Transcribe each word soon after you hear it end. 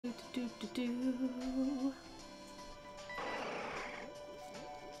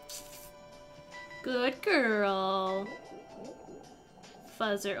Good girl.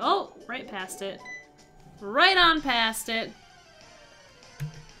 Fuzzer. Oh, right past it. Right on past it.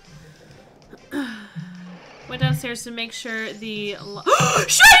 Went downstairs to make sure the... Shiny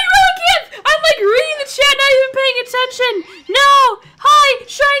Relicanth! I'm like reading the chat, not even paying attention! No! Hi!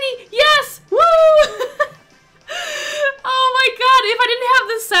 Shiny! Yes! Woo! Oh my god, if I didn't have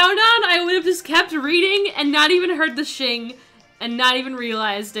the sound on, I would have just kept reading and not even heard the shing and not even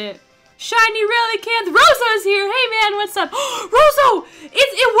realized it. Shiny Relicanth! Rosa's here! Hey man, what's up? Rosa!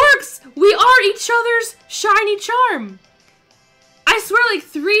 It works! We are each other's shiny charm! I swear like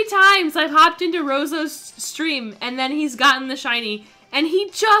 3 times I've hopped into Rosa's stream and then he's gotten the shiny and he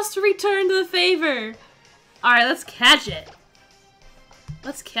just returned the favor. Alright, let's catch it.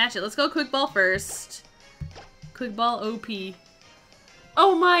 Let's catch it. Let's go quick ball first. Quick ball OP.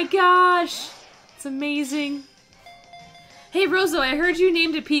 Oh my gosh! It's amazing. Hey Rosa, I heard you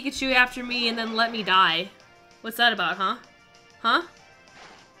named a Pikachu after me and then let me die. What's that about, huh? Huh?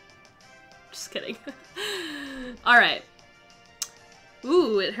 Just kidding. Alright.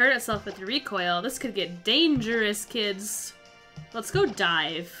 Ooh, it hurt itself with the recoil. This could get dangerous, kids. Let's go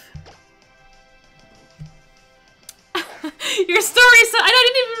dive. Your story so I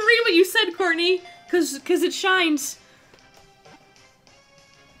didn't even read what you said, Courtney. Cause it shines.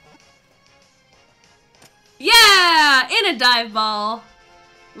 Yeah! In a dive ball.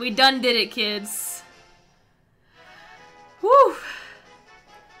 We done did it, kids. Woo!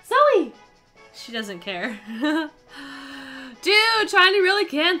 Zoe! She doesn't care. Dude, Shiny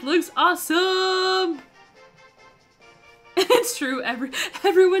Relicanth looks awesome! It's true,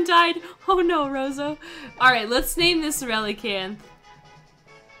 everyone died. Oh no, Rosa. Alright, let's name this Relicanth.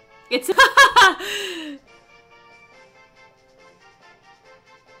 It's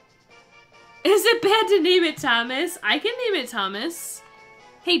Is it bad to name it Thomas? I can name it Thomas.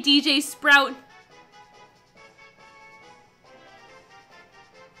 Hey, DJ Sprout.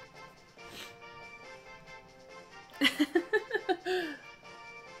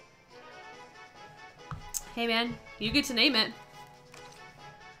 Hey, man. You get to name it.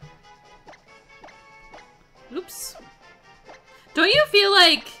 Oops. Don't you feel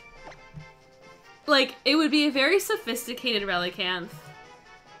like it would be a very sophisticated Relicanth?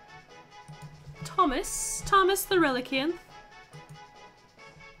 Thomas the Relicanth.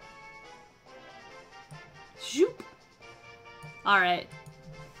 Zoop. Alright.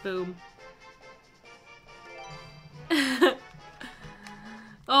 Boom.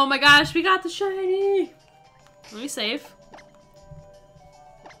 Oh my gosh, we got the shiny! Let me save.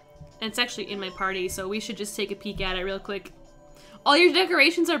 And it's actually in my party, so we should just take a peek at it real quick. All your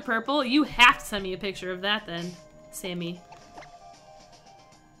decorations are purple? You have to send me a picture of that then, Sammy.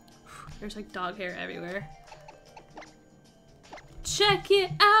 There's like dog hair everywhere. Check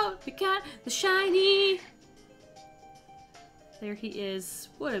it out! We got the shiny! There he is.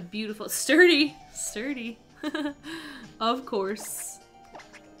 What a beautiful... Sturdy! Sturdy. Of course.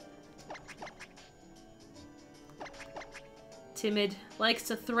 Timid. Likes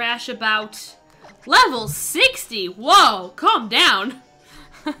to thrash about. Level 60! Whoa! Calm down!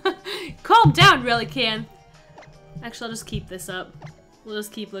 Calm down, Relicanth! Actually, I'll just keep this up. We'll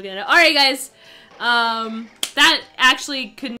just keep looking at it. Alright, guys. That actually couldn't